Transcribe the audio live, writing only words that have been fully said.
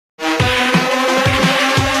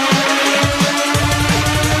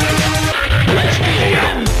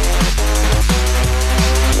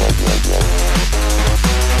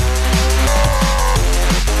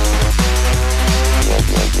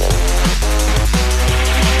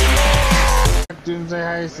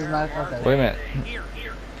Heist is not okay. Wait a minute.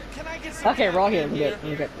 Okay, we're all here.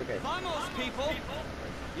 We're good. Vamos, people!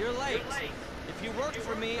 You're late. If you worked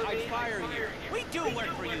for me, I'd fire you. We do work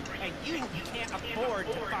for you, and you can't afford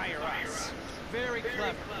to fire us. Very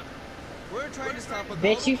clever. We're trying to stop a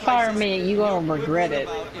Bitch, you fire me, you gonna regret it.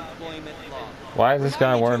 Why is this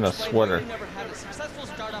guy wearing a sweater? Never had a successful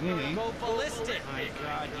startup go ballistic. My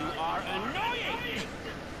God, you are annoying.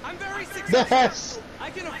 I'm very successful. Yes. I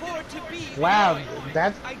can afford to be. Wow,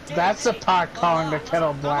 annoying. that's a pot calling the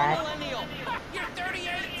kettle black. You're 38.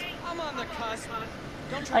 I'm on the cusp.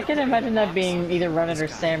 I can imagine that being either Reddit or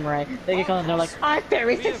Samurai. They get called and they're like, I'm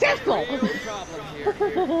very successful!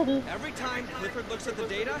 Every time Clifford looks at the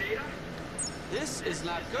data, this is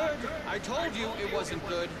not good. I told you it wasn't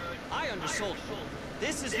good. I undersold you.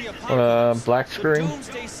 This is the apocalypse. Black screen? The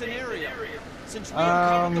doomsday scenario. Since we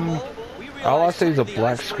uncovered the mole, we all I realized see is a the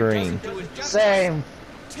black iceberg screen. doesn't do it justice. Same.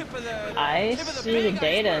 I see the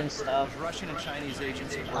data and stuff. Russian and Chinese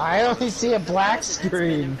agents. I only see a black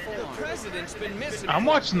screen. The president's been missing. I'm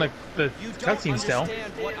watching the cutscene still.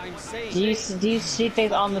 Do you see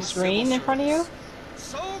things on the screen in front of you?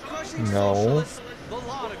 No.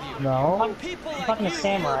 No. I'm fucking a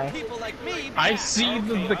samurai. I see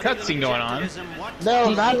the cutscene going on.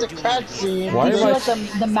 No, not the cutscene. Why Do you am I... see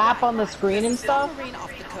like the map on the screen and stuff?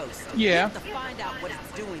 Yeah.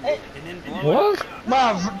 What?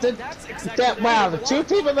 Wow, wow, the two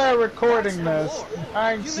people that are recording this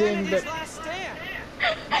aren't seeing that.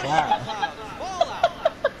 Wow.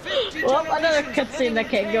 Well, another cutscene that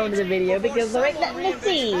can't go into the video because there ain't nothing to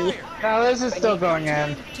see. No, this is still going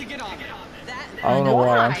in. I don't know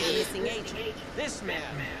why. This man.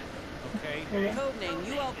 Okay.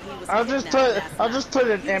 I'll just put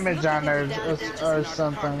an image on there or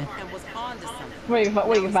something.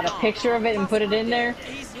 What, you about a picture of it and put it in there?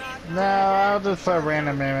 No, I'll just put a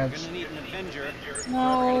random image.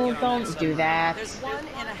 No, don't do that.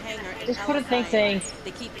 Just put a thing saying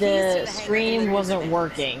the stream wasn't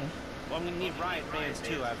working. Well, I'm gonna need riot bands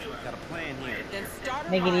too. I've got a plan here.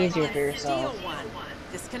 Make it easier for yourself.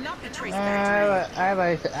 This cannot be traced back to I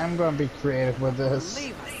like it. I'm gonna be creative with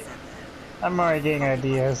this. I'm already getting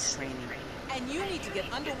ideas. and you need to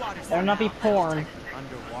get underwater. Better not be porn.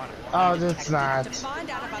 Underwater. Oh, it's not.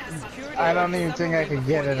 I don't even think I could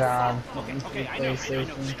get it on Okay, I know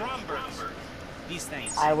Strombergs. These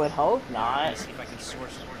things. I would hope not. Let's see if I can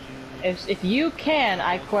source it. If you can,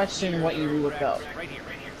 I question what you would go. Right here.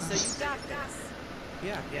 So you got this.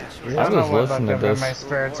 Yeah, sure. I I'm don't know just what listening about to them in this. my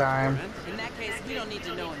spare time. In that case, we don't need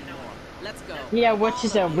to know anymore. Let's go. Yeah, what she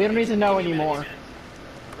said. We don't need to know anymore.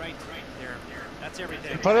 Right there. That's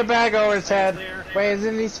everything. Put a bag over his head. Wait,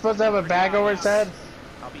 isn't he supposed to have a bag over his head?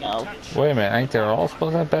 I'll be in No. touch. Wait a minute, ain't they all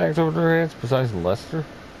supposed to have bags over their heads besides Lester?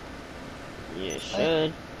 You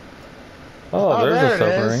should. Oh, there's there a it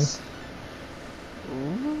submarine. is.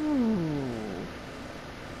 Ooh.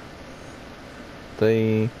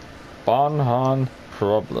 The Bonhan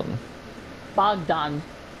problem. Bogdan.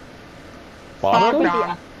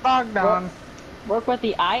 Bogdan? Bogdan. Work with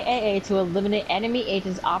the IAA to eliminate enemy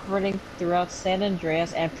agents operating throughout San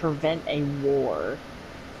Andreas and prevent a war.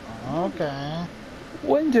 Okay.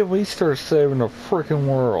 When did we start saving the freaking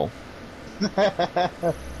world?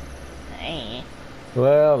 Eh.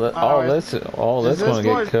 Well, all is this this gonna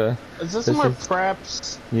more- get cut. Is this This more is-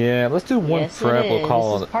 preps? Yeah, let's do one Yes, prep. it We'll is.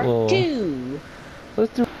 call This it. is part Well, 2.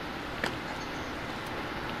 let's do.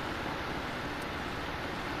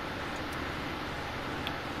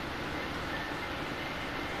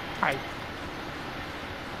 Hi.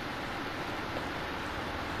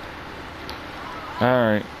 All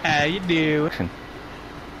right. How you do?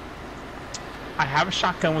 I have a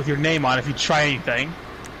shotgun with your name on if you try anything.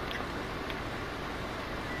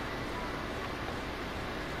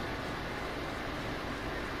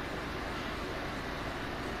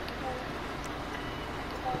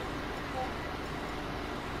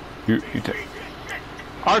 You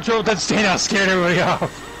Archer, that stand out scared everybody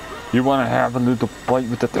off. you want to have a little fight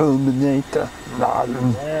with the Terminator?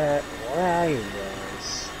 Where are you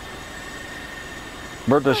guys?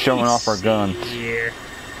 We're just showing off our guns. Here.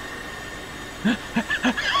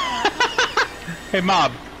 Hey,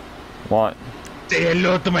 Mob. What? Say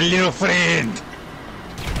hello to my little friend.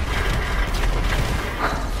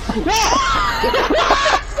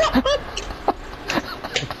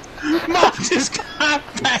 Mob just got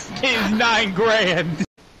back his 9 grand.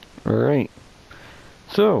 All right.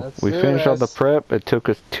 So Let's we do finished all the this. prep. It took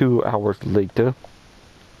us 2 hours later.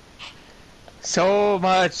 So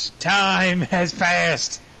much time has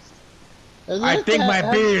passed. I think my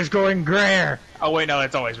beard is growing grayer. Oh wait, no,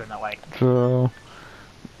 it's always been that way. So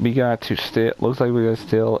we got to steal. Looks like we got to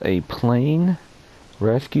steal a plane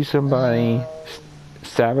Rescue somebody,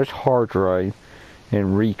 salvage hard drive,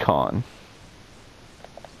 and recon.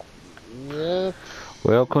 Yep.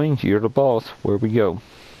 Well, Queen, you're the boss. Where we go?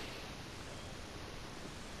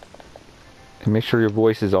 And make sure your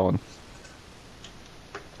voice is on.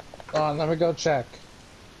 Hold on, let me go check.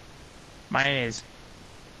 Mine is.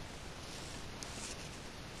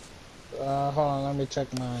 Hold on, let me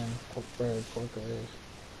check mine very quickly.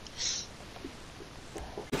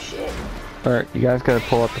 Alright, you guys gotta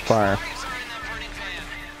pull up the fire.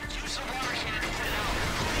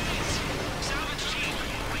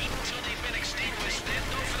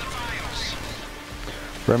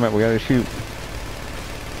 Wait a minute, we gotta shoot.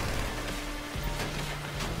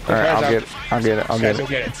 Alright, I'll get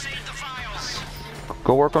it.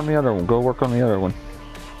 Go work on the other one,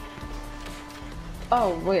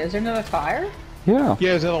 Oh, wait, is there another fire? Yeah.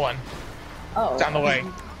 Yeah, there's another one. Oh. It's on the way.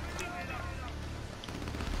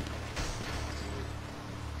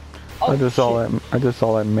 Oh, I just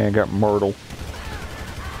saw that man got murdered.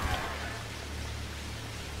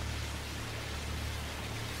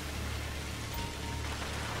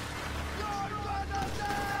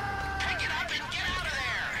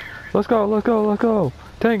 Let's go.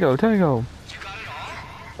 Tango.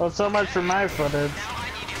 Well, so much for my footage.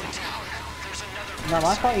 No,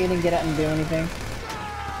 I thought you didn't get out and do anything.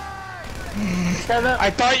 I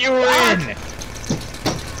thought you were in!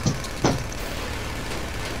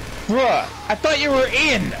 Bruh, I thought you were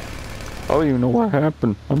in! I don't even know what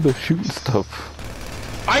happened. I'm just shooting stuff.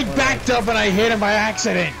 I backed up and I hit him by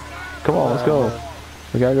accident! Come on, let's go.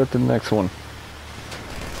 We gotta go to the next one.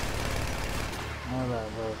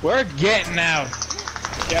 We're getting out!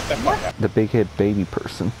 Get the fuck out. The big head baby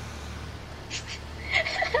person.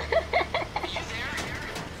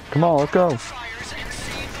 Come on, let's go.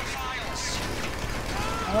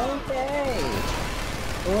 Okay.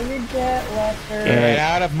 Hold your jet, Lester. Get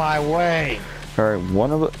out of my way! Alright,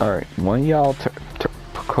 one of y'all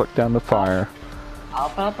cook down the fire. I'll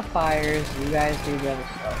put out the fires, you guys do the other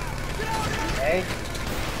stuff. Okay?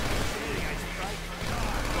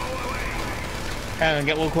 And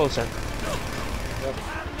get a little closer.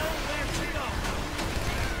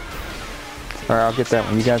 Alright, I'll get that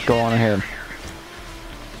one. You guys go on ahead.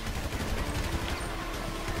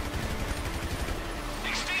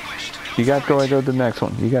 You guys go to the next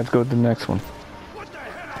one.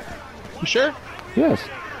 You sure? Yes.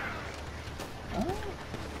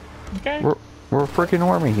 Okay. We're a freaking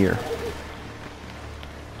army here.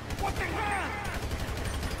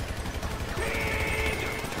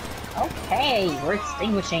 Okay, we're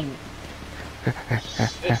extinguishing.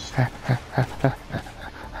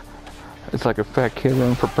 It's like a fat kid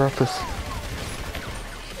running for breakfast.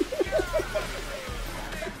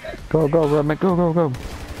 Go, Redman, go.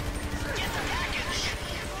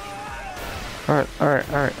 Alright.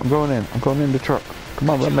 I'm going in the truck. Come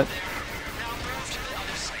on, Redman.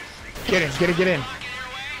 Get in.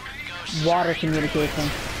 Water communication.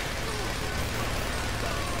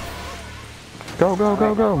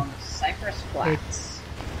 Go. Cypress Flats.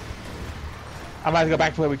 I'm about to go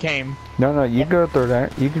back to where we came. No, you go through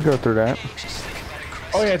that. You can go through that.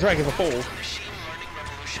 Oh yeah, that's right, it's a hole.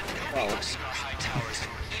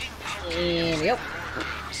 And yep.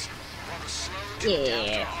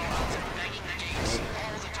 Yeah.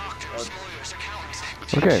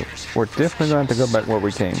 Okay, we're definitely going to go back where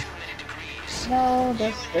we came. No,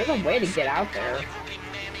 there's a way to get out there.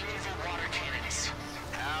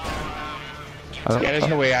 Yeah, there's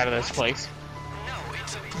no way out of this place.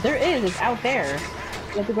 There is, it's out there.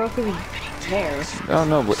 You have to go through there. Oh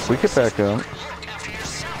no, we get back up.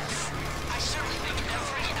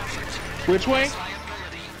 Which way?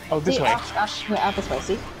 Oh, this way. Out this way,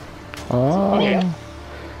 see? Oh. Yeah.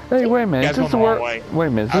 Hey, wait a minute. Yeah, Is this the where? wrong way. Wait a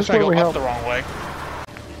minute. I Is was this trying where to we go up help? the wrong way.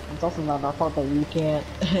 It's also not our fault that you can't,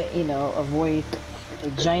 avoid a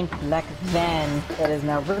giant black van that is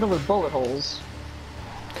now riddled with bullet holes.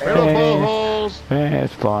 Bullet holes.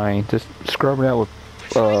 It's fine. Just scrub it out with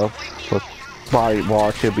body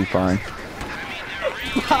wash. It'll be fine.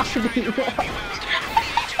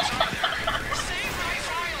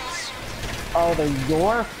 Oh,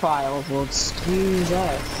 your files will excuse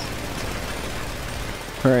us.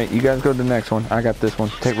 Alright, you guys go to the next one. I got this one.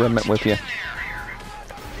 Take Remnant with you.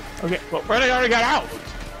 Okay, well, Reddy already got out.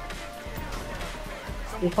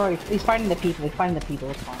 He's fighting the people. It's fine. Go to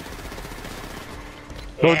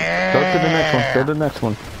the next one. Go to the next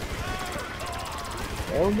one.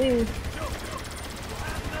 Will do.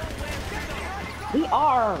 We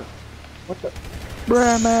are. What the?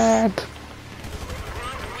 Remnant!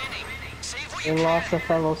 We lost a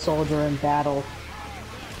fellow soldier in battle.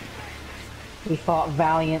 We fought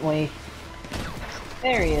valiantly.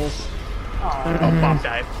 There he is. Oh, Bob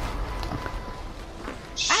died.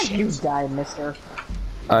 How you died, mister?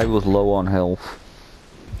 I was low on health.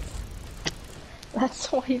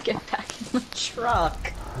 That's why you get back in the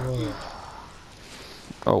truck.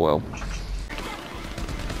 Oh well.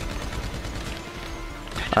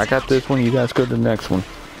 I got this one, you guys go to the next one.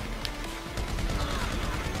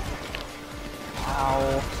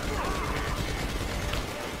 Ow.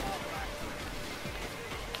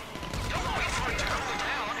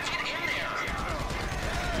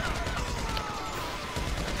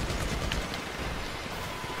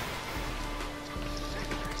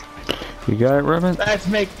 You got it, Rabbit?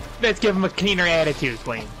 Let's give him a cleaner attitude,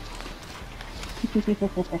 Wayne.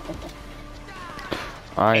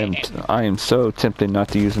 I am so tempted not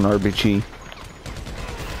to use an RPG.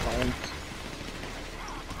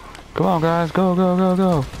 Come on, guys, go, go, go,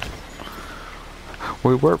 go.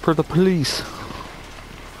 We work for the police.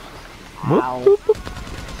 Ow. Whoop, whoop.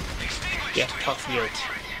 Yeah, fuck you.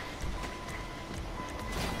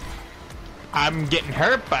 I'm getting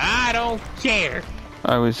hurt, but I don't care.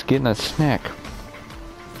 I was getting a snack.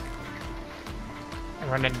 I'm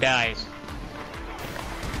running dies.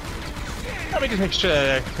 Let me just make sure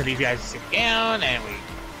that these guys sit down and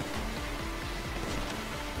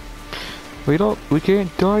We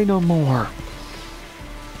can't die no more.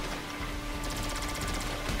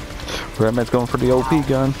 Redman's going for the OP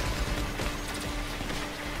gun.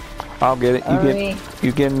 I'll get it.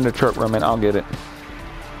 You get in the truck, Redman. I'll get it.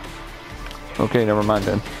 Okay, never mind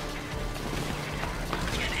then.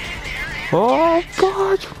 Oh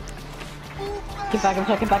God! Get back in the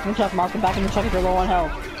truck, get back in the truck, Mark, get back in the truck if you're low on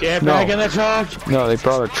health. get back in the truck. No, they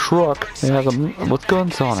brought a truck. It has with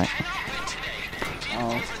guns on it.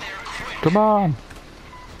 Oh. Come on!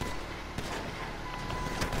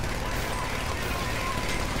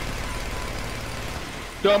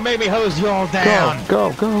 Don't make me hose you all down.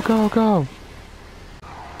 Go, go, go, go, go!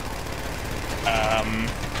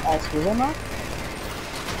 Screw them up?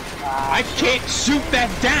 I can't shoot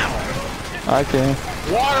that down. I can.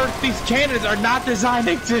 Water, these cannons are not designed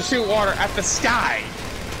to shoot water at the sky.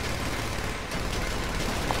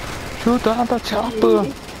 Shoot down the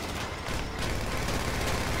chopper!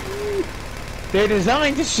 They're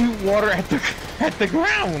designed to shoot water at the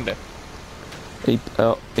ground.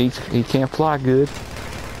 He can't fly good.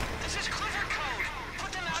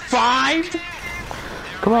 5.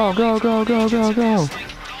 Come on, go, go, go, go, go!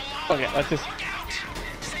 Okay, let's just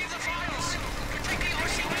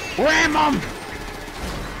ram them.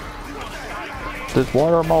 Just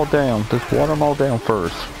water them all down. Just water them all down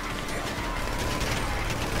first.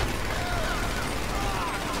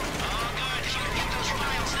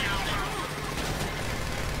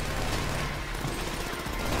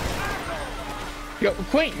 Yo,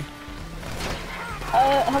 Queen.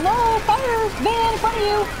 Hello, fire van in front of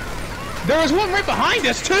you. There was one right behind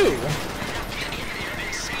us too.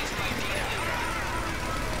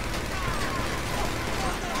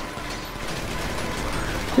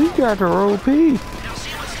 These guys are OP. You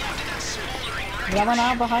got one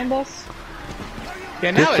out behind us?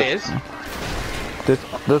 Yeah, now it is.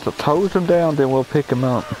 Let's hose them down, then we'll pick them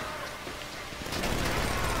up.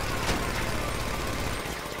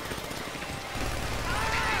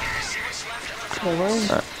 Wait, where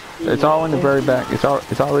is It's all in the very back. It's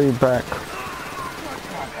already back.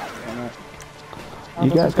 You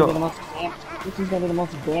guys go. This is gonna be the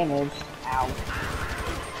most damage. Ow.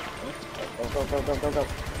 Go, go, go, go, go, go.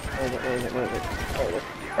 Where is it, where is it, where is it? Where is it?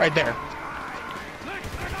 Right there.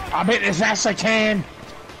 I'm hitting as fast as I can.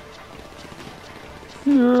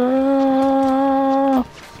 Yeah.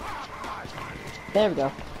 There we go.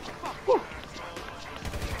 Whew.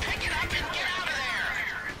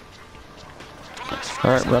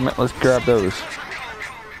 Alright, Remit, let's grab those.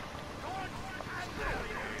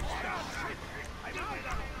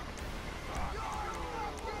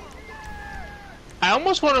 I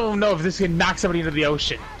almost want to know if this can knock somebody into the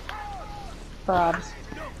ocean. Probs.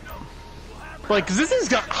 Like, cause this is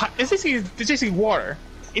basically water.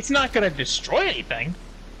 It's not gonna destroy anything.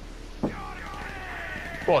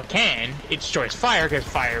 Well, it can. It destroys fire because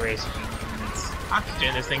fire is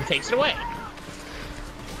oxygen. This thing takes it away.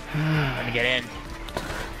 Let me get in.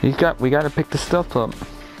 We gotta pick the stuff up.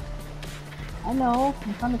 I know.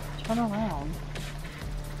 I'm trying to turn around.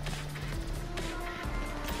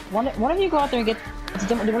 One of you go out there and get.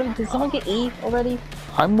 Did someone get E already?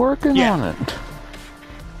 I'm working on it.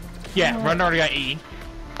 Yeah, Run already got E.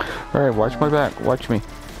 Alright, watch my back. Watch me.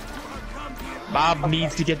 Bob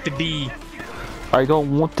needs to get the D. I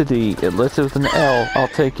don't want the D. Unless it was an L, I'll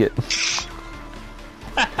take it.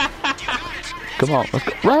 Come on, let's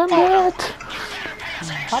go. Run it!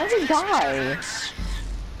 How did he die?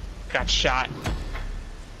 Got shot.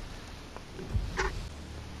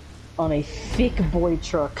 On a thick boy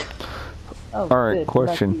truck. Oh, Alright, good.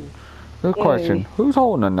 question. Good question. Who's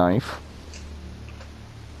holding a knife?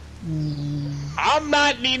 I'm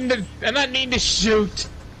not needing to shoot.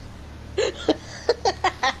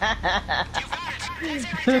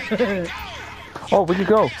 Oh, where'd you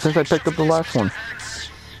go? Since I picked up the last one.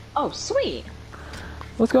 Oh, sweet.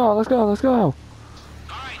 Let's go, let's go, let's go.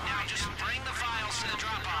 Alright, now just bring the files to the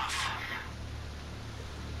drop-off.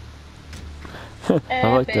 I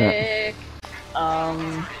like that. Epic.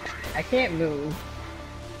 I can't move.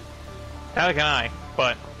 Neither can I,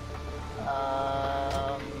 but...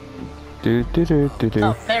 Do.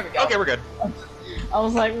 Oh, there we go. Okay, we're good. I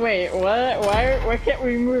was like, wait, what? Why can't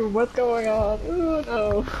we move? What's going on? Oh,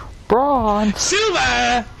 no. Bronze! Silver!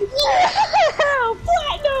 Yeah!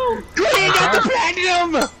 Platinum! Green got the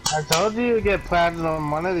platinum! I told you you'd get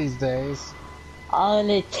platinum one of these days. All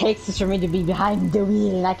it takes is for me to be behind the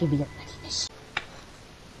wheel and I can be a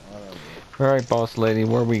Alright, boss lady,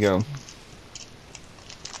 where we go?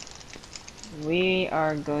 We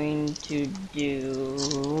are going to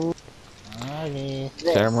do... Okay.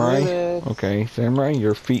 Samurai? Okay, Samurai,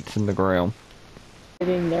 your feet's in the ground.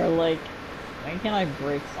 Sitting there like, why can't I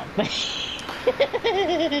break something?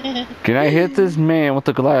 Can I hit this man with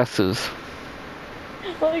the glasses?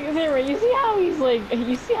 Like, Samurai, you see how he's like,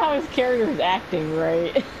 you see how his character is acting,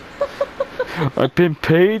 right? I've been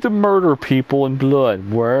paid to murder people in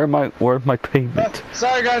blood. Where's my payment?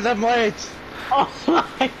 Sorry guys, I'm late. Oh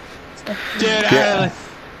my...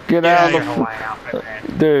 Get out of the...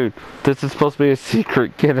 Dude, this is supposed to be a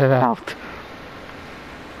secret. Get it out.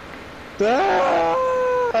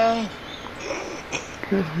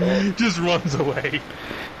 Just runs away.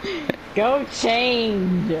 Go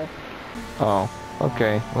change! Oh,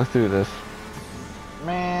 okay. Let's do this.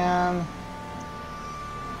 Man.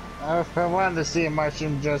 I wanted to see a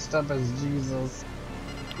mushroom dressed up as Jesus.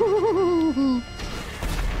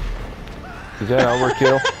 Is that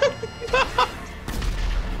overkill?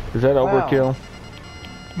 Is that overkill?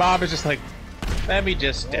 Bob is just like, let me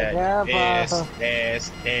just Yeah,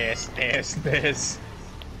 this.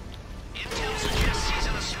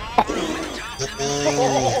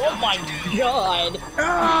 Oh my god!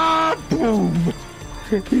 Ah, boom!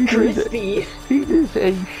 Crispy! He just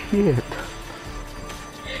ate shit.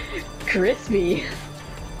 Crispy!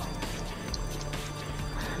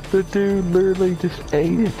 The dude literally just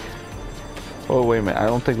ate it. Oh, wait a minute. I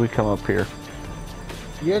don't think we come up here.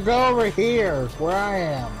 You go over here, where I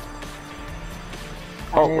am.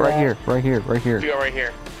 Oh, right here, right here, right here. You go right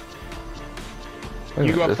here. Wait a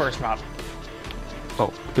You go minute, up first, Bob.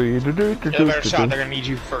 Oh. You have a better shot, they're gonna need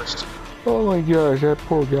you first. Oh my gosh, that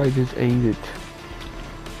poor guy just ate it.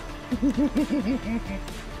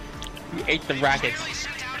 He ate the rackets.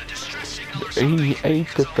 He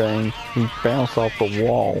ate the thing. He bounced off the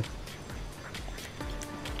wall.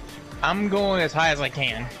 I'm going as high as I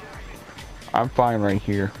can. I'm fine right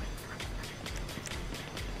here.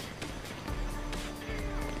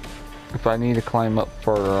 If I need to climb up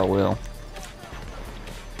further, I will.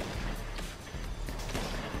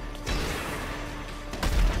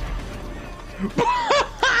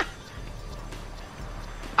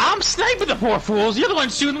 I'm sniping the poor fools! You're the one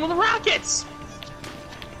shooting them with the rockets!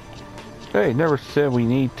 Hey, never said we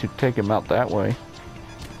need to take him out that way.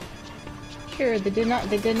 Sure, they did not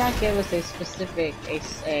give us a specific,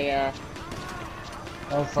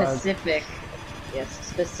 specific, yes,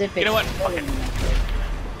 specific. You know what? Fuck it.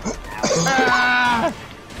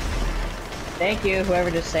 Thank you,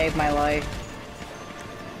 whoever just saved my life.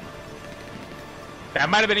 That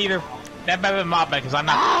might have been either... That might have been Mobman, because I'm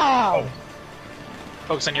not... Ow! Oh.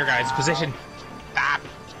 Focus on your guys' position. Stop.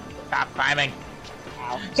 Stop climbing.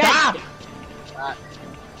 Ow. Stop!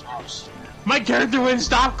 Ouch. My character wouldn't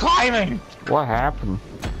stop climbing! What happened?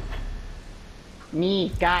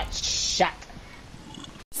 Me got shot.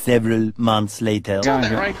 Several months later.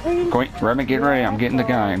 Guys, right? Remy, get ready. I'm getting the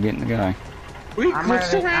guy. I'm getting the guy. We I'm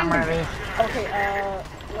glitched ready, around. I'm ready. Okay,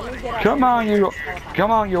 let me get out. Come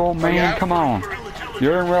on, you old man. Come on.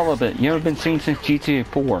 You're irrelevant. You haven't been seen since GTA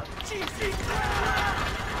 4.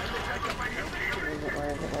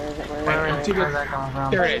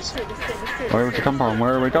 There it is. Wherever it come from,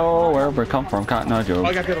 wherever we go, wherever it come from, Cotton Eye Joe. Oh,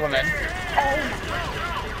 I got the other one then.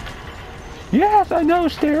 Yes, I know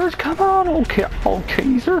stairs. Come on, old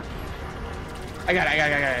Kaiser. I got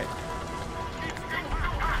it.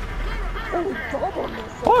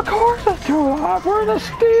 Of course I do. We're the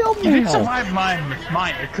steel You didn't mill. survive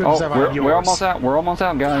mine. It couldn't Oh, survive yours. we're almost out. We're almost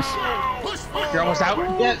out, guys. You're almost out?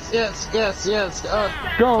 Yes. Go.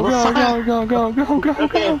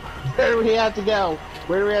 Okay, where do we have to go?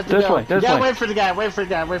 Where do we have to This go? way, this yeah, way. wait for the guy, wait for the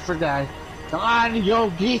guy, wait for the guy. Come on, yo,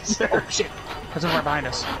 geezer. Oh shit! There's one right behind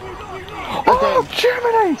us. Oh,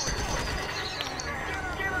 Jiminy!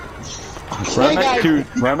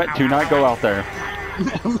 Remit, do not go out there.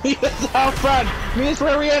 Mia's out front. Mia's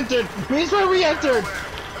where we entered. Mia's where we entered.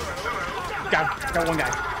 Got one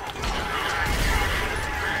guy.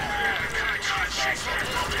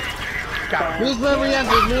 Mia's where we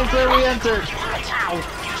entered. Mia's where we entered.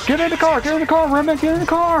 Get in the car, Remit, get in the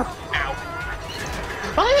car!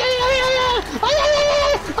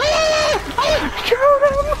 Shoot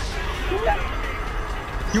him!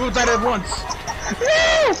 You will die at once.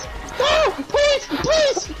 No! No! Please!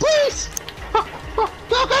 Please! Please! Go! Go!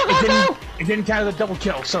 Go! Go! Go! It didn't count as a double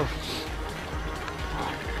kill, so.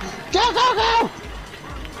 Go! Go! Go!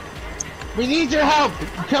 We need your help!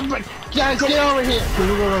 Come, guys, get over here!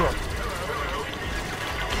 Go.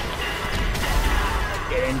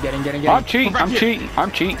 Get in. I'm cheating,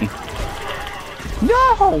 I'm cheating.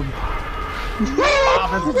 No!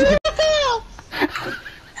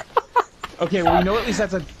 Okay, well, you know, at least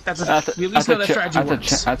that's a we at least know that strategy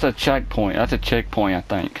works. That's a checkpoint, I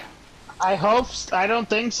think. I hope. I don't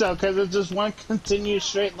think so, because it's just one continuous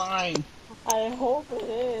straight line. I hope it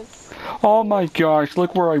is. Oh my gosh,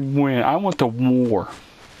 look where I went. I went to war.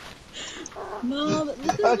 No,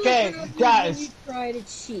 this is Okay, what guys. when you try to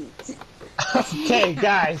cheat. Okay,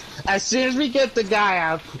 guys. As soon as we get the guy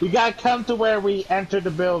out, we gotta come to where we entered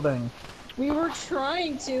the building. We were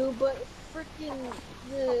trying to, but freaking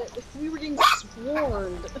we were getting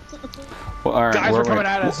swarmed. Well, all right, Guys were coming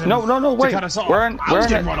at us. No, wait. cut us off. We're in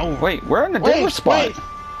the different spot.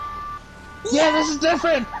 Yeah, this is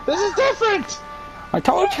different. This is different. I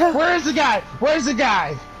told you. Where is the guy? Where's the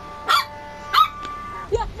guy?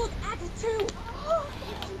 Yeah, look, Act 2.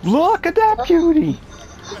 Look at that beauty.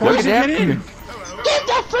 Look at that beauty. Get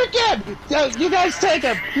the freak in! Yo, you guys take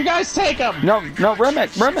him. You guys take him. No,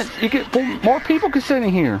 Remit. You get more people can sit in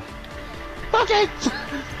here. Okay.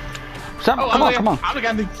 Come on. I'm the guy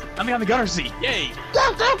on the gunner seat. Yay!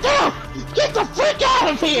 Go! Get the freak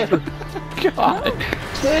out of here! God.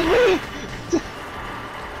 Did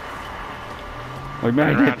We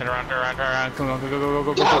made it. Run. Come on, go.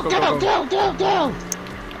 Go!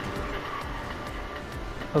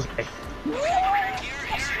 Okay.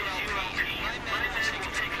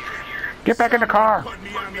 Get back in the car.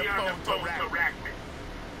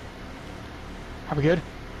 Are we good?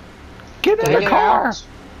 Get in the car.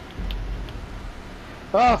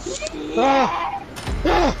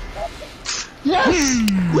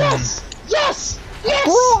 Yes! I'll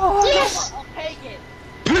take it.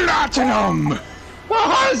 Platinum! Well,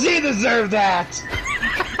 how does he deserve that?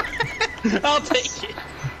 I'll take it.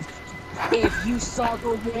 If you saw the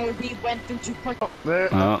way we went through to put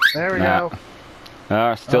There we go.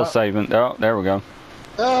 Still saving. Oh, there we go.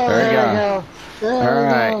 Oh, there we go. All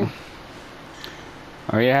right.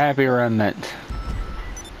 Are you happy, Remit?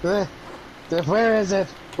 Where is it?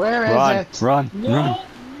 Where is it? Run.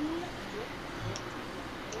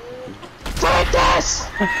 Take this!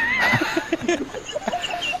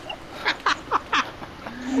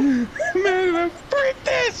 Man, break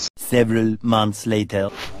this! Several months later.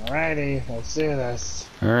 Alrighty, let's do this.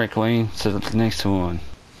 Alright, Clean. So the next one.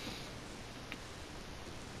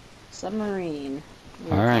 Submarine.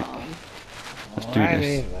 Alright. Let's do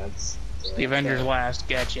this. Let's... The Avengers last,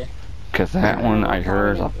 gotcha. Cause that one I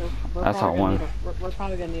heard, that's all one. We're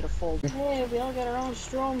probably gonna need a full. Hey, we all got our own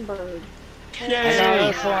Stromberg. I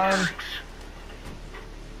got this one.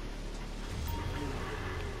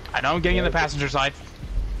 I know I'm getting in the passenger side.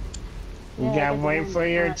 You gotta wait for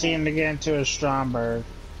your team to get into a Stromberg.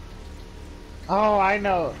 Oh, I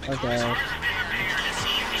know. Okay.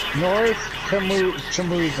 North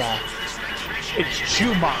Chamuza. It's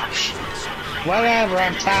Chumash. Whatever,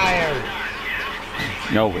 I'm tired.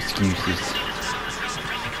 No excuses.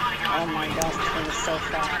 Oh my gosh, this thing is so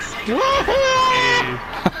fast. Really?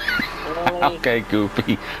 Okay,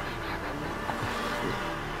 Goofy.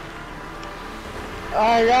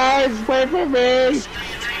 Alright guys, wait for me!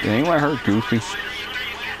 Did anyone hurt Goofy?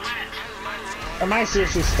 Am I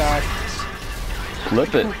seriously stuck?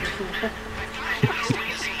 Flip it.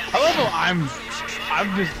 I love how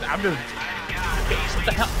I'm just what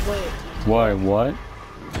the hell? Why? What?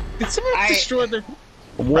 Did someone destroy their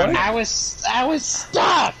What? I was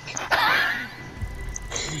stuck!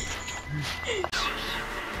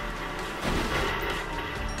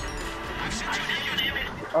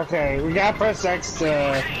 Okay, we gotta press X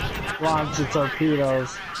to launch the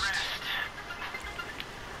torpedoes.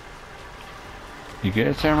 You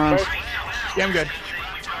good, Samurai? Yeah, I'm good.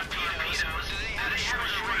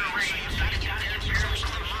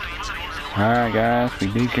 Alright guys,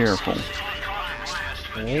 be careful.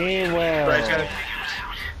 We will.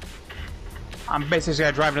 I'm basically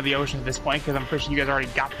gonna drive into the ocean at this point because I'm pretty sure you guys already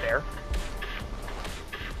got there.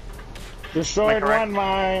 Destroyed one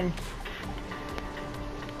mine.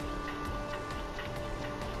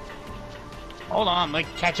 Hold on, like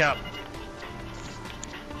catch up.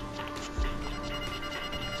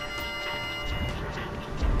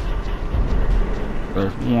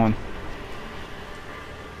 There's one.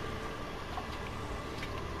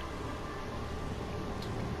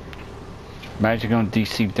 Imagine going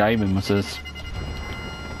DC diving with this.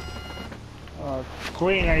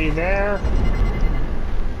 Queen, are you there?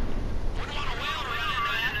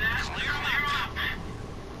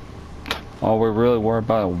 Oh, we're really worried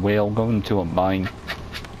about a whale going into a mine.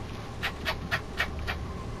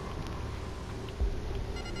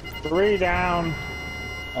 Three down.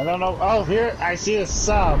 I don't know. Oh, here, I see a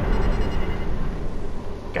sub.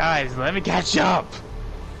 Guys, let me catch up.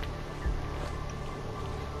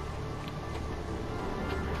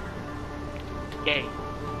 Yay.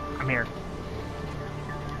 I'm here.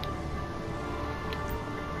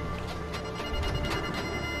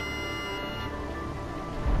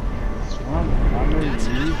 This one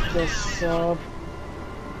underneath the sub.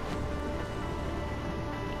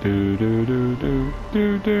 Do do do do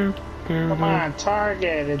do do. Come on,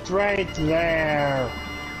 target, it's right there.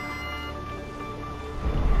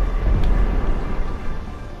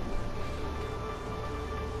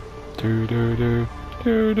 Do do do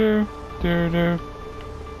do do do do.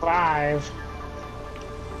 5.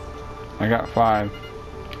 I got 5.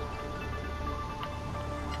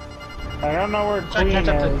 I don't know where Queen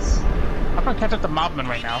is. I'm gonna catch up to Mobman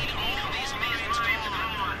right now.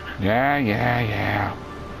 Yeah.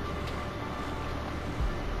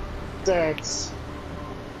 6.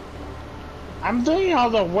 I'm doing all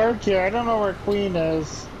the work here. I don't know where Queen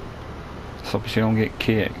is. So she don't get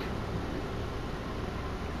kicked.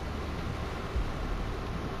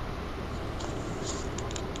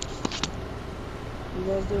 You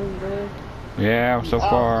guys doing good? Yeah, so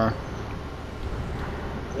far.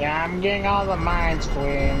 Yeah, I'm getting all the mines,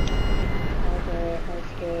 Queen. Okay,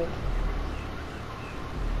 that's good.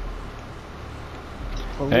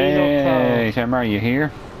 Hey, Samurai, you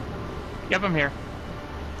here? Yep, I'm here.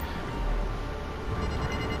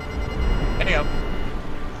 Hey up.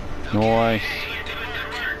 Nice.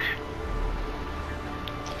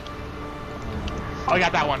 Oh, I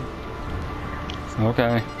got that one.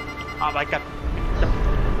 Okay. I got.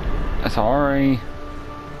 Sorry.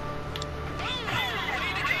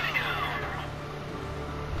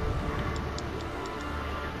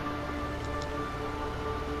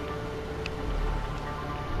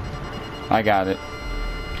 I got it.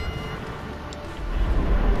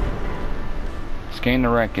 Scan the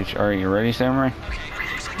wreckage. Are you ready, Samurai?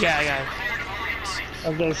 Yeah, I got it.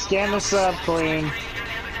 Okay, scan this up, Queen.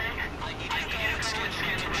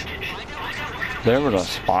 There was a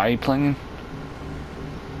spy plane.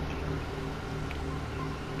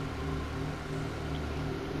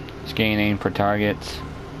 Scanning for targets.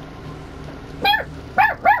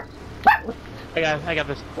 I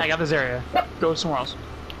got this area. Go somewhere else.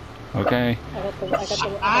 Okay.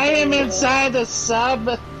 I am inside the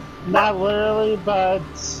sub. Not literally, but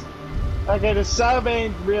okay, the sub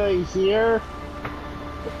ain't really here.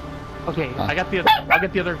 Okay, I got the other. I'll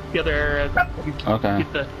get the other area. Okay.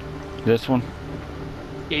 Get the. This one?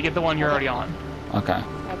 Yeah, you get the one you're already on. Okay.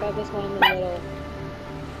 I got this one in the middle.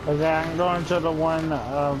 Okay, I'm going to the one.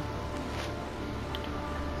 Scan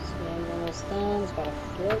one of those things. Got a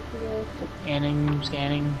float here. Scanning.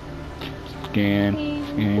 Scan.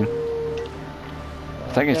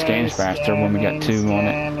 I think it scans faster when we got 2 on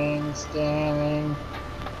it. Scanning.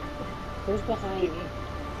 Who's behind me?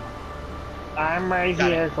 I'm right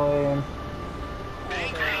here, Queen.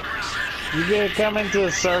 You get come into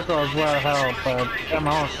the circle as well, help, but I'm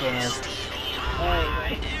hosting it.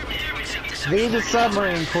 Leave the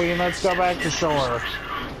submarine, Queen. Let's go back to shore.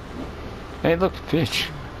 Hey, look, fish.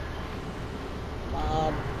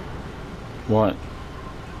 What?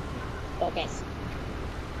 Focus.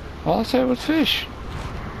 All I said was fish.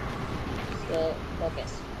 So,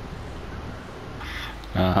 focus.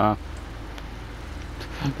 Uh-huh.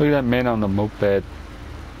 Look at that man on the moped.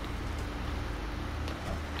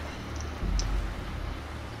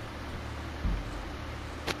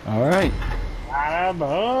 Alright.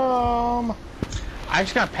 Boom. I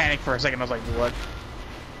just got panicked for a second. I was like, what?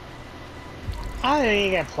 How did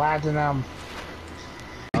you get platinum?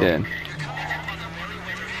 Did.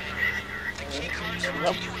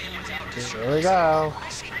 Yep. Here we go.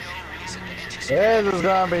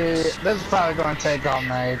 This is probably gonna take all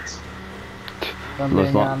night. I'm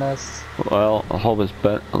being honest. Well, I hope it's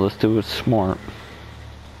bet. Let's do it smart.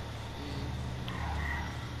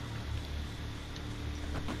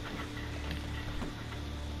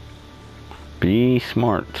 Be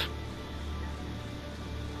smart.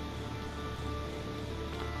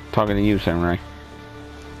 Talking to you, Samurai.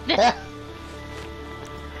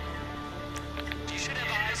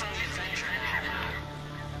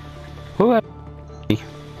 Who had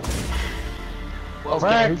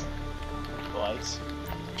Frank!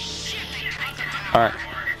 Alright.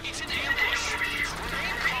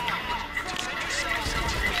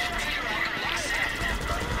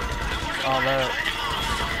 Oh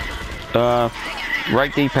no.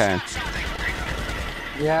 Right D-pad.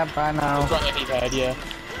 Yep, I know. Right D-pad, yeah.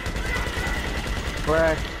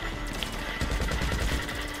 Correct.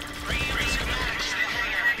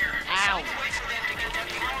 Ow.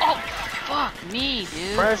 Oh, fuck me,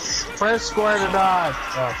 dude. Press square to dodge.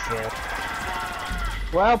 Oh shit.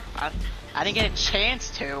 Well, I didn't get a chance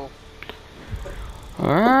to.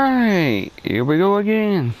 Alright, here we go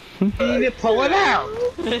again. you need to pull it out.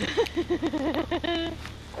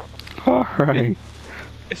 Alright.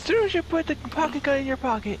 As soon as you put the pocket gun in your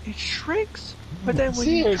pocket, it shrinks. But then when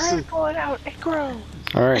you try to pull it out, it grows.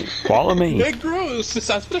 Alright, follow me. It grows the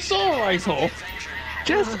size of the assault rifle.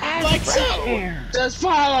 Just add Like so. hair. Just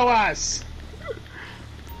follow us.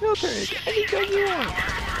 Filter it. Any gun you want.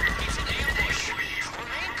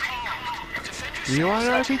 You want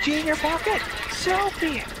an RPG in your pocket? So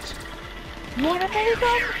be it. You want a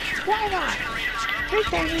minigun? Why not? Take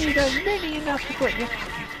that minigun mini enough to put in your pocket.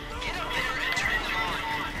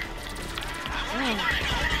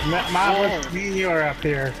 Me and you are up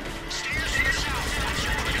here.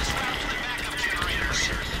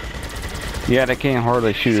 Yeah, they can't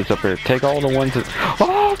hardly shoot us up here. Take all the ones that.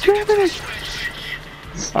 Oh, Jiminy!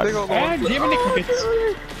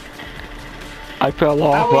 I fell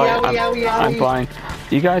off, but I'm fine.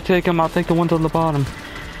 You guys take them, I'll take the ones on the bottom.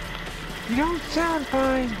 You don't sound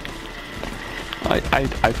fine.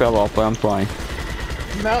 I fell off, but I'm fine.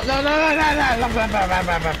 No.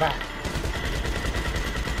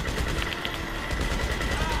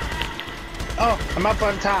 Oh, I'm up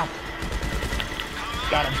on top.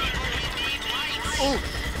 Got him. Ooh.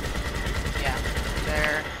 Yeah,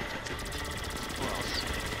 there.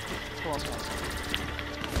 Who else was it?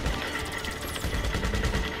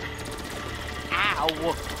 Ow!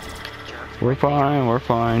 Jerk. We're fine, we're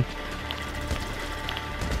fine.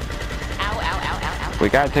 Ow, ow, ow, ow, ow. We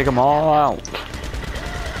gotta take them all out.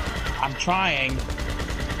 I'm trying.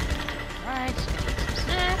 Alright, just gonna eat some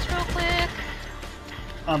snacks real quick.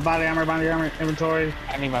 Body armor, inventory.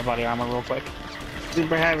 I need my body armor real quick.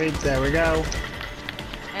 Super heavy, there we go.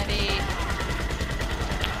 Heavy.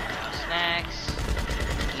 Snacks.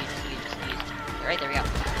 Eat. Alright, there we go.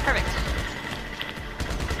 Perfect.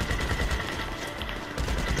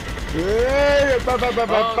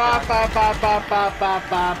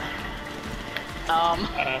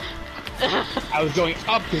 I was going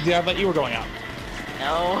up because I thought you were going up.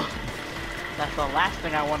 No. That's the last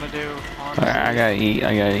thing I want to do. Honestly. Alright, I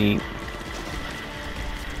gotta eat.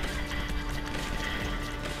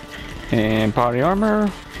 And body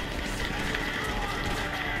armor.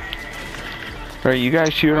 Alright, you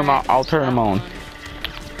guys shoot them, I'll turn them on.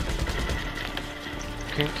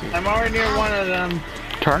 I'm already near one of them.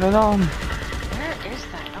 Turn it on. Where is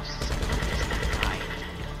that? Oh, where is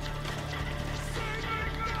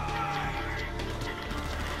that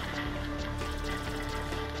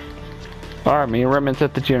guy? Alright, me and Redmond's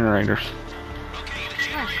at the generators.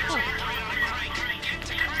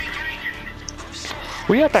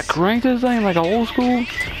 We have to crank this thing like old school? It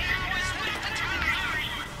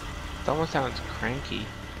almost sounds cranky.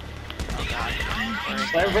 Oh god.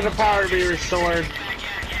 Wait for the power to be restored.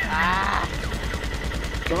 Ah!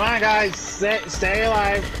 Come on, guys. Stay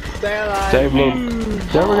alive. Stay alive. Save Luke.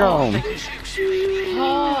 There we go.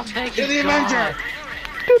 Oh, thank you, To the God. Avenger.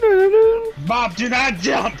 Bob, do not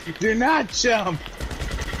jump. Do not jump.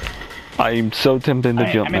 I'm so tempted to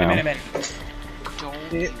jump now.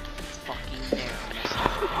 Don't you fucking dare.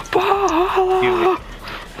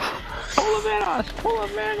 Pull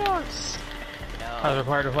him in us! I was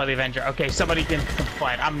required to fly the Avenger. Okay, somebody can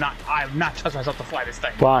fly it. I'm not trust myself to fly this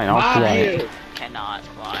thing. Fine, I'll fly it. Cannot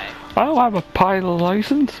fly. I don't have a pilot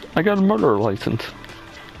license. I got a murder license.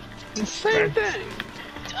 Same thing.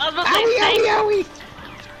 Owie.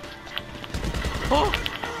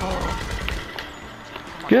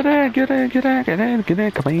 Get in. Come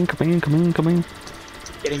in.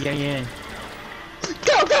 Get in.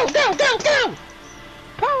 Go.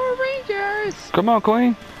 Power Rangers! Come on,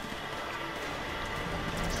 Queen.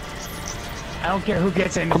 I don't care who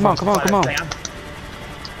gets in. Come on.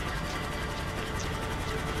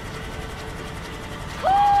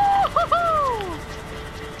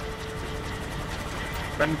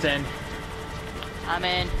 Brendan's in. I'm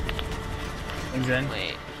in. He's in.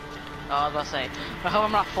 Wait. Oh, I was about to say. I hope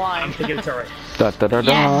I'm not flying. I'm thinking it's alright. Da da da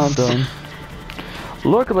da da.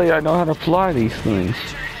 Luckily, I know how to fly these things.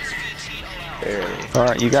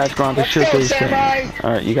 Alright, you guys going to shoot those things.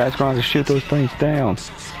 Alright, you guys going to shoot those things down.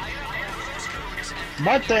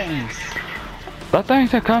 What things? The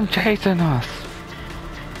things that come chasing us.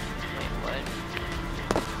 Wait,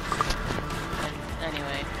 what?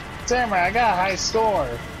 Anyway. Samurai, I got a high score.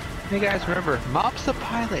 Hey guys, remember, Mop's the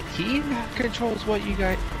pilot. He controls what you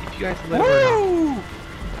guys, if you guys live or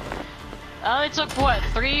not. It took what,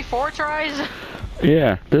 3-4 tries?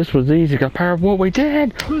 Yeah, this was easy compared to what we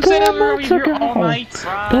did. Who said we were here all night?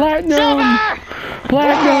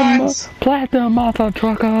 Platinum mother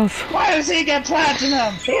truckers. Why does he get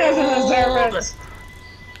platinum? He doesn't deserve it.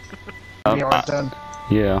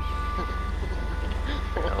 Yeah.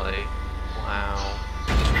 Really? Wow.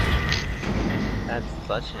 That's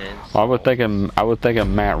such an insult. I was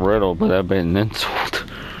thinking Matt Riddle, but that'd been an insult.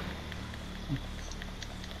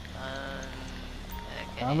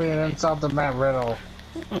 I mean, insult to Matt Riddle.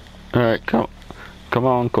 Alright, come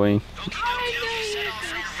on, Queen.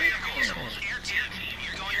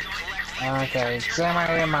 Okay,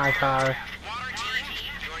 Samurai in my car.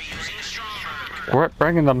 We're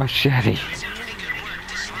bringing the machete.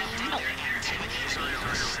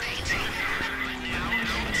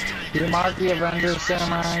 You mark the Avengers,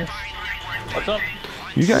 Samurai. What's up?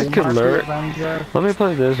 You guys could literally, let me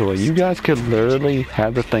put it this way, you guys could literally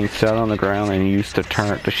have the thing set on the ground and use the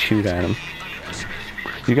turret to shoot at them.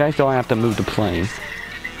 You guys don't have to move the plane.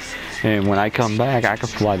 And when I come back, I can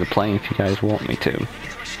fly the plane if you guys want me to.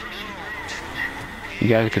 You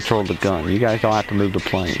guys control the gun. You guys don't have to move the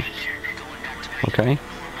plane. Okay?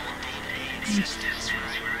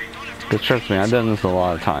 Because trust me, I've done this a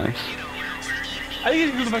lot of times. I think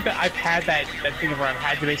it's because of the fact that I've had that thing where I've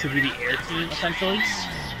had to basically be the air team, essentially.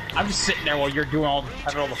 I'm just sitting there while you're doing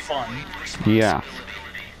having all the fun. Yeah.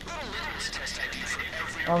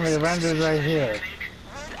 Oh, the Avengers right here.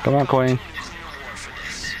 Come on, Queen.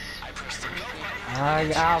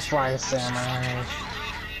 I'll fly Samurai.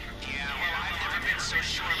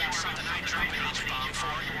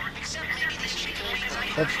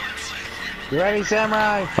 You ready,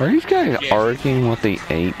 Samurai? Are these guys arguing what they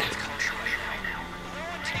ate?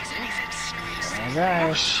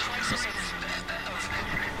 Okay.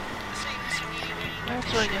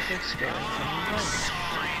 That's where I guess it's going.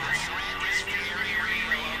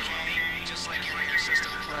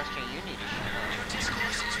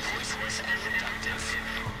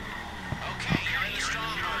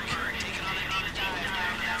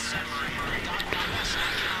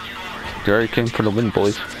 Jerry came for the win,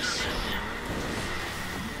 boys.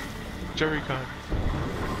 Jerry Con.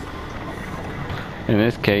 In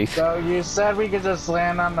this case. So you said we could just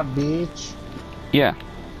land on the beach? Yeah.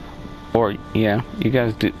 Or, yeah, you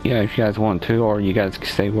guys do, yeah, if you guys want to, or you guys can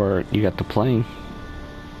stay where you got the plane.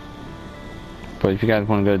 But if you guys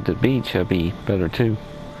want to go to the beach, that'd be better too.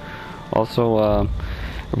 Also,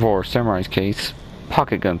 for Samurai's case,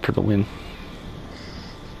 pocket gun for the win.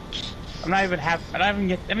 I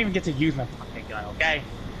don't even get to use my pocket gun, okay?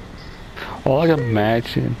 All I can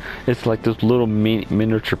imagine, it's like those little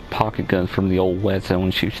miniature pocket guns from the old West that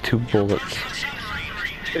only shoots 2 bullets.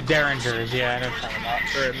 The Derringers, yeah, I know what you're talking about.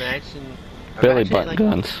 Or imagine Belly button like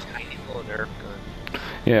guns. Tiny little Nerf gun.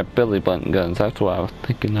 Yeah, belly button guns, that's what I was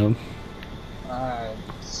thinking of. Alright,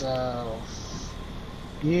 so...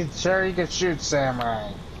 You sure you can shoot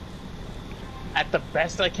Samurai? At the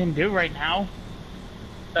best I can do right now.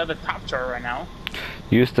 The top turret right now.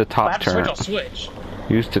 Use the top turret. I'll switch.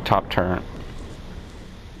 Use the top turret.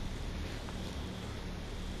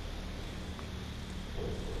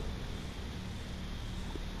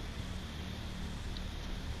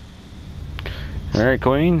 Alright,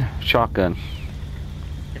 Queen, shotgun.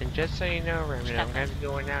 And just so you know, Remy, I'm gonna be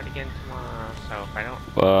going out again tomorrow, so if I don't...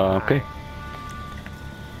 Okay.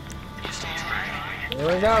 Here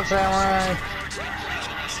we go, Samurai!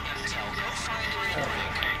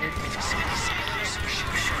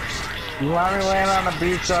 You want me to land on the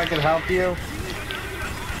beach so I can help you?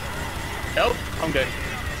 Nope, I'm good.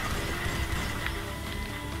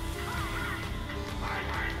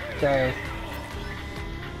 Okay.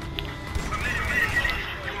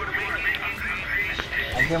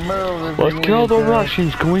 I can move if Let's kill the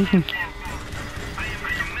Russians, Queen.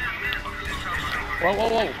 Whoa, whoa,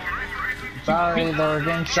 whoa. Sorry, they were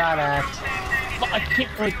getting shot at. I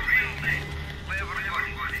can't, like...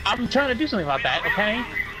 I'm trying to do something about that, okay?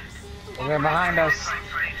 They're behind us.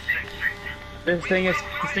 This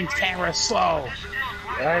thing's camera slow.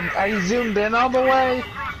 Are you zoomed in all the way?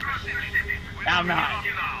 I'm not.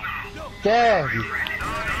 Okay.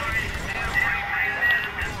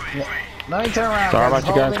 Yeah. Let me turn around. Sorry guys.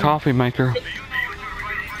 about you guys, coffee maker.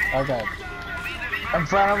 Okay. In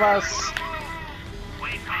front of us.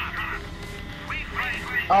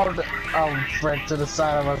 Oh, frick, to the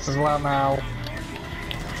side of us as well now.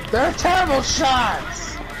 They're terrible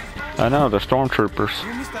shots! I know, the stormtroopers.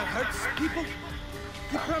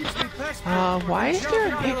 Why is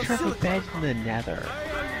there a picture of a bed in the nether?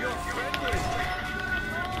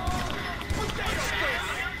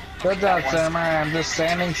 Good job, Samurai. I'm just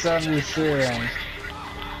standing so you're shooting.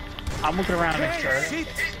 I'm looking around to make sure.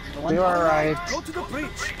 You alright. Go to the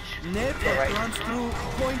breach. Network runs through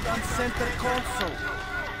point on center console.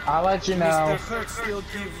 I'll let you know. Mr. Hurt still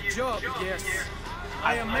give job, yes.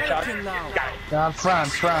 I am American now. Down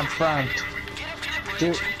front.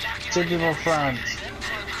 Two people front.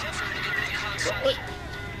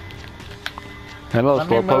 Hello, Let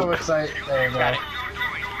me move Slowpoke. aside. There you go.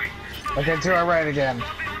 Okay, to our right again.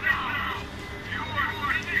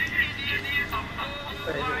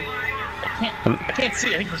 I can't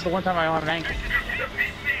see. I think this is the one time I don't have an angle.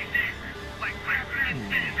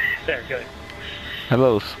 There, good.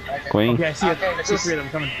 Hello, Queen. Okay, I see it. Okay, I see three of them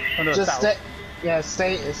coming from the Just south. stay. Yeah,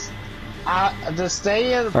 stay. Just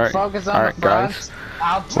stay and Alright, focus on alright, the front. guys.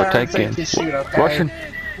 I'll We're turn so you taking can shoot. Okay. Russian.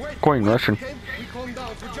 Queen, Russian. We come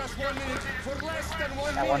down for just 1 minute for less than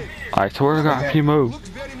 1 That one. minute. I swear to God, if you move. Looks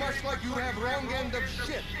very much like you have wrong end of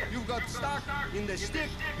shit. You got stuck in the stick.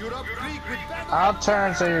 You're up creek with bad. I'll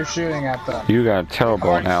turn so you're shooting at them. You got a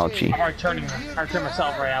terrible analogy. I'm already turning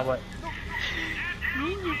myself right now, but.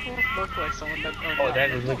 Look like someone that. Oh, that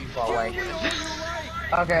is looking far away.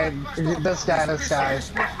 Okay, this guy.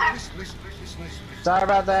 Sorry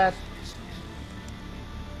about that.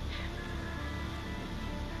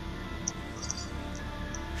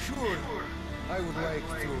 Sure, I would like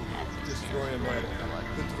to destroy America.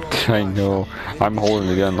 I know. I'm holding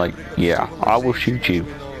the gun like, yeah, I will shoot you.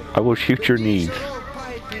 I will shoot your knees.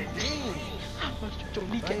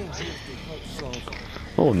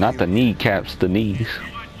 Oh, not the kneecaps, the knees.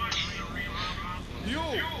 You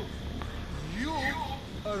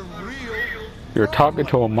are real. You're talking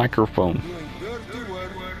to a microphone. Doing dirty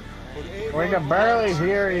work for We can barely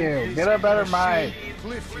hear you. Get a better mic.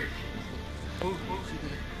 Cliffy.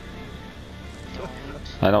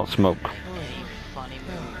 I don't smoke. Funny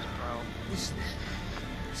moves, bro. Listen,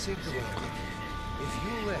 think about it. If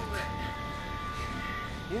you let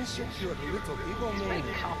insecure little ego Pretty man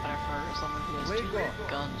confident for someone who has Let two go.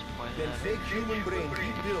 guns pointed then at him. fake human brain he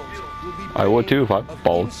builds will be I would too if I of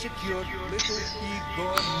bald. insecure little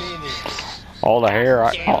ego maniacs. All the hair,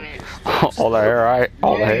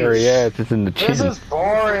 all the hair he has is in the This chin. is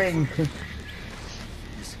boring.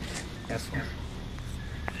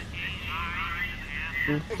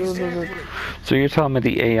 So you're telling me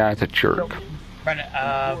the AI is a jerk? Brendan,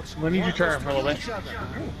 let me use your turn for a little bit.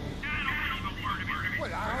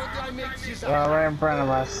 Right in front of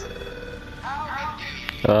us.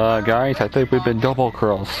 Guys, I think we've been double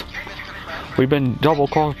crossed. We've been double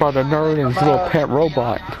crossed by the nerd and his little pet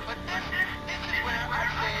robot.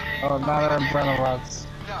 Oh, not in front of us.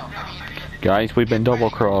 Guys, we've been double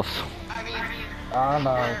crossed. Oh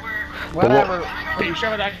no. Whatever. Are you sure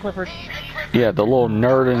about that, Clifford? Yeah, the little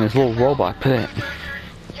nerd and his little robot pet.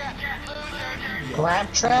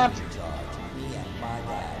 Claptrap?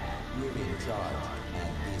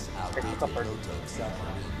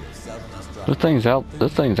 This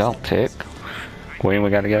thing's out tick. Queen, we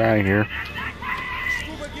gotta get out of here.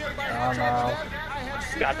 Oh no.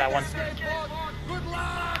 Got that one.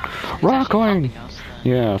 Rock Queen!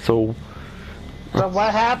 Yeah, so So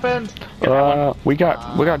what happened? we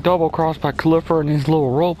got double crossed by Clifford and his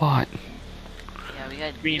little robot.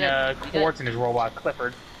 Yeah, we Quartz and his robot,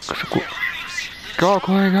 Clifford. Go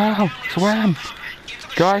Queen, go! Swim!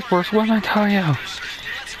 Guys, we're swimming, tell you!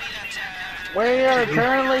 We are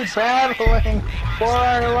currently battling for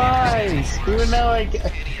our lives. Even though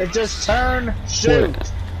it just turn, shoot.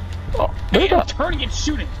 Wait. Oh, Hey, I'm turning and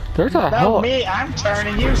shooting. there's a No, me, I'm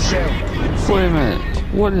turning, you shoot. Wait a minute.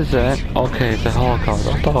 What is that? Okay, it's a helicopter.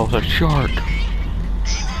 I thought it was a shark.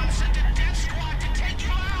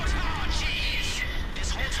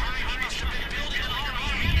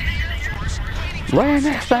 Land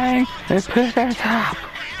this thing and pick it up.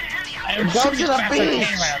 I'm Go shooting to as the fast as I beach.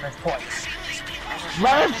 can right on this point.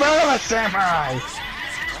 Right in front of us, Samurai.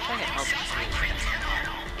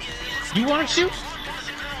 You want to shoot?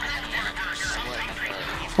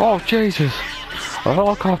 Oh, Jesus. A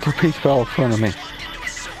helicopter piece fell in front of me.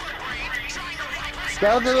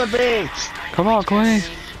 Go to the beach. Come on, Queen.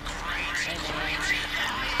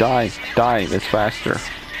 Die. It's faster.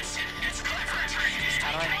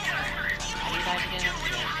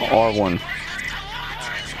 R1.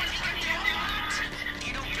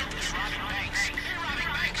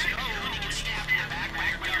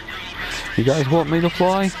 You guys want me to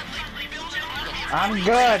fly? I'm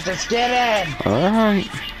good. Just get in. All right.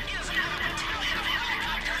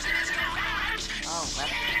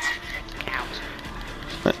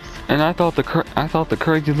 And I thought the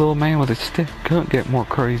crazy little man with a stick couldn't get more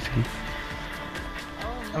crazy.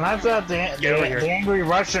 And I thought the angry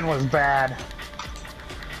Russian was bad.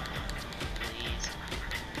 Please.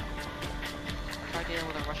 Try dealing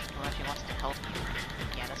with a Russian who actually wants to help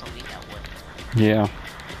you. Yeah, that's what we dealt with. Yeah.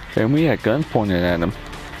 And we had guns pointed at him. He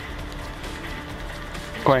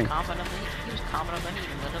was confident when he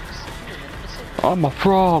lit up the cigarette. I'm a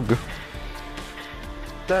frog.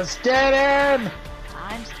 Just get in.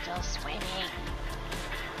 I'm still swimming.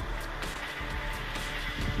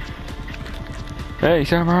 Hey,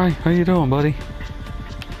 Samurai, how you doing, buddy?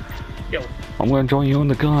 Yo. I'm gonna join you on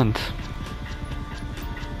the guns.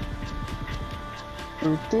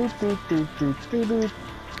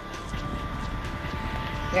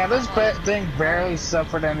 Yeah, this thing barely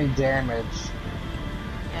suffered any damage.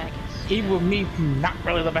 Yeah, I can see. Even with me not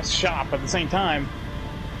really the best shot, but at the same time,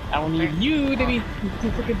 I don't need you to be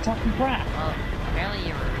freaking talking crap. Well, apparently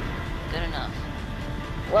you were good enough.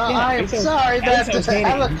 Well, Yeah, I am sorry that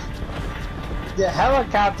entertaining. the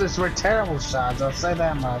helicopters were terrible shots, I'll say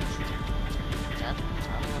that much. That's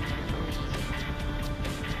probably pretty easy.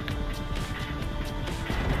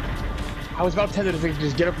 I was about tempted to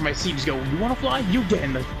just get up from my seat and just go, you wanna fly? You get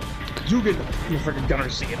in the freaking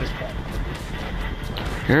gunner's seat at this point.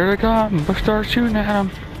 Here they come. Let's start shooting at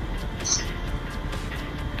them.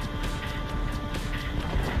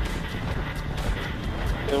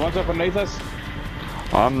 The ones up underneath us?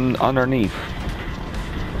 I'm underneath.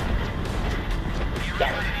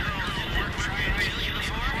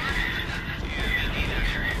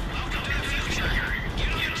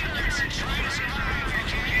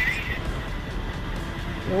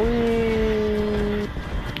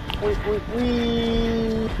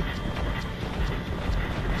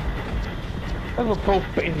 That's what both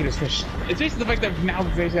basically this fish. It's basically the fact that now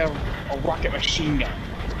they have a rocket machine gun.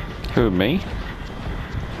 Who, me?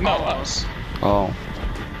 No, us. Oh.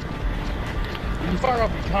 You can fire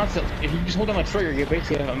off constantly. If you just hold on the trigger, you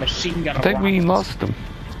basically have a machine gun. I think we lost them.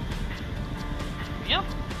 Yep.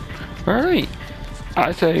 Alright.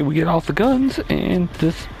 I say we get off the guns and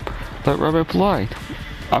just let Rabbit fly.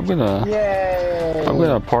 I'm gonna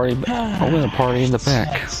party in the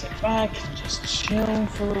back. Sit back and just chill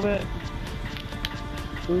for a little bit.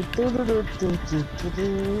 You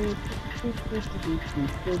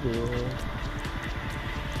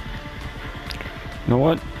know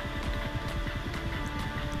what?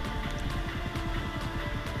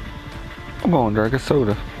 I'm going to drink a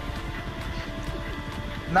soda.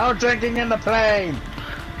 No drinking in the plane.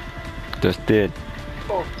 Just did.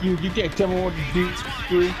 Oh, you can't tell me what to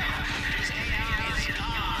do.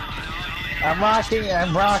 I'm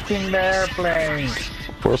rocking the airplane.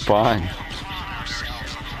 We're fine.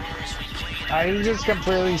 Are you just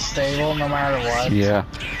completely stable no matter what? Yeah.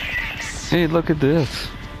 Hey, look at this.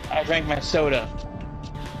 I drank my soda.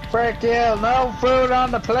 Frick you, no food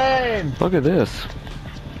on the plane! Look at this.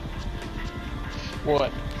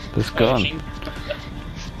 What? This gun.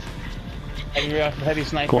 Heavy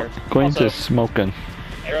sniper. Quinn's just smoking.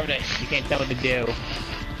 Hey, Robin, you can't tell what to do.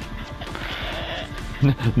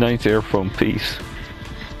 Nice earphone piece.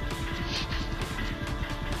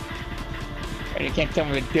 You can't tell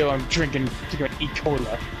me what to do. I'm drinking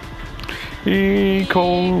E-Cola.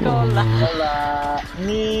 E-Cola.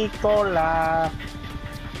 Nicola.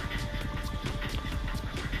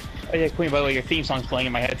 Oh yeah, Queen, by the way, your theme song's playing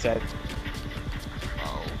in my headset.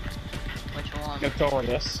 Whoa. Which one?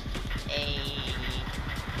 Notorious.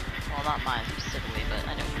 Well, not mine specifically, but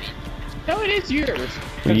I know what you mean. No, it is yours.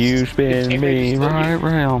 You spin me right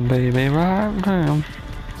round, baby, right round.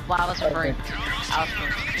 Well, I was referring to up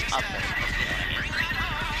there.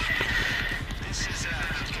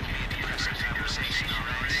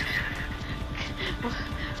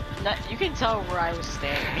 No, you can tell where I was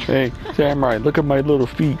standing. Hey, Samurai, look at my little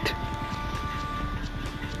feet.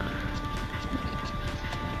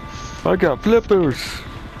 I got flippers.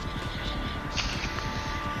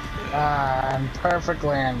 And perfect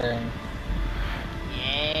landing.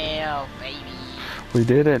 Yeah, baby. We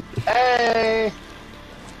did it. Hey!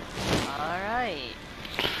 Alright.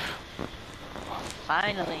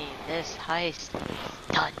 Finally, this heist is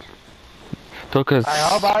done. Took us. I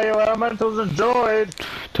hope all you elementals enjoyed.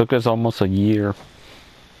 Took us almost a year.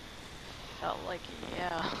 Felt like it,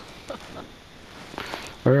 yeah.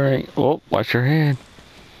 All right. Well, watch your head.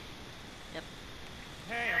 Yep.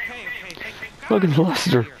 Hey, Look at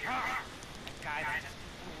Lester.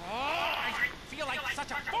 I feel like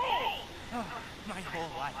such a fool. My whole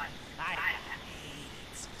life, I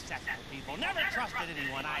hated successful people. Never trusted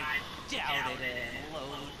anyone. I doubted and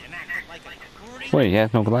loathed and acted like a creep. Wait, he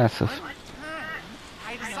has no glasses.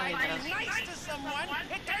 I decided to be nice to someone.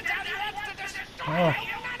 It turns out he wants to destroy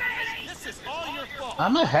humanity. This is all your fault.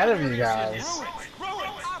 I'm ahead of you guys.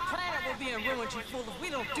 Our planet will be in ruins, you fool, if we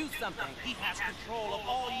don't do something. He has control of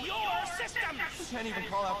all your systems. You can't even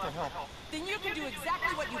call out for help. Then you can do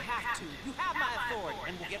exactly what you have to. You have my authority.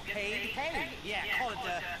 And we'll get paid? Paid? Yeah, call it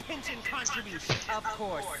a pension contribution. Of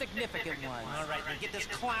course, significant one. All right, then get this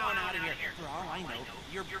clown out of here. For all I know,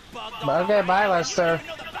 you're bugged off. Okay, bye, Lester.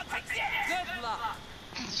 Good luck.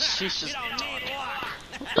 She's just. It's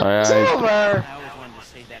over. I always wanted to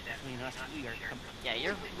say that between us. We are. Yeah,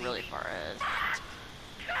 you're really far ahead.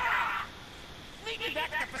 Lead me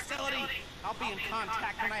back to the facility. I'll be in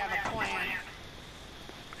contact when I have a plan.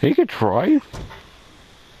 He could try.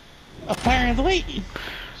 Apparently.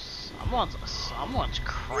 Someone's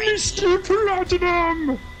crazy. Mr.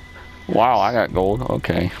 Platinum! Wow, I got gold.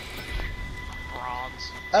 Okay.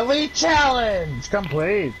 Bronze. Elite challenge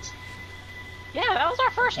complete. Yeah, that was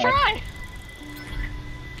our first try.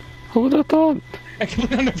 Who would have thought? I can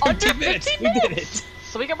win under 15 minutes. We did it.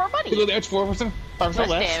 So we got more money. Look, there's 4%. 5% Less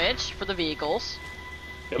less. damage for the vehicles.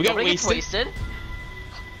 Yeah, we got Nobody gets wasted.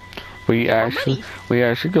 We actually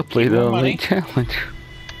completed the elite challenge.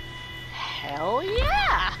 Hell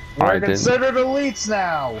yeah! We're considered elites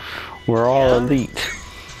now. We're all elite.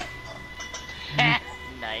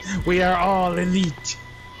 Nice. We are all elite.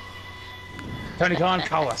 Tony Khan,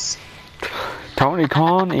 call us. Tony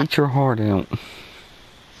Khan, eat your heart out.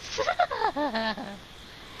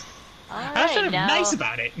 I was trying to be nice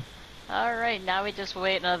about it. Alright, now we just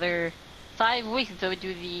wait another 5 weeks until we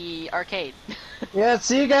do the arcade. Yeah,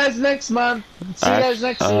 see you guys next month. See you guys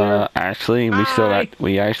next year. Actually,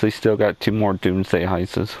 we actually still got 2 more Doomsday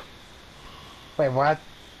heists. Wait, what?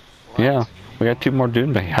 Yeah, we got 2 more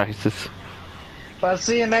Doomsday heists. Well,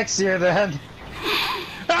 see you next year then.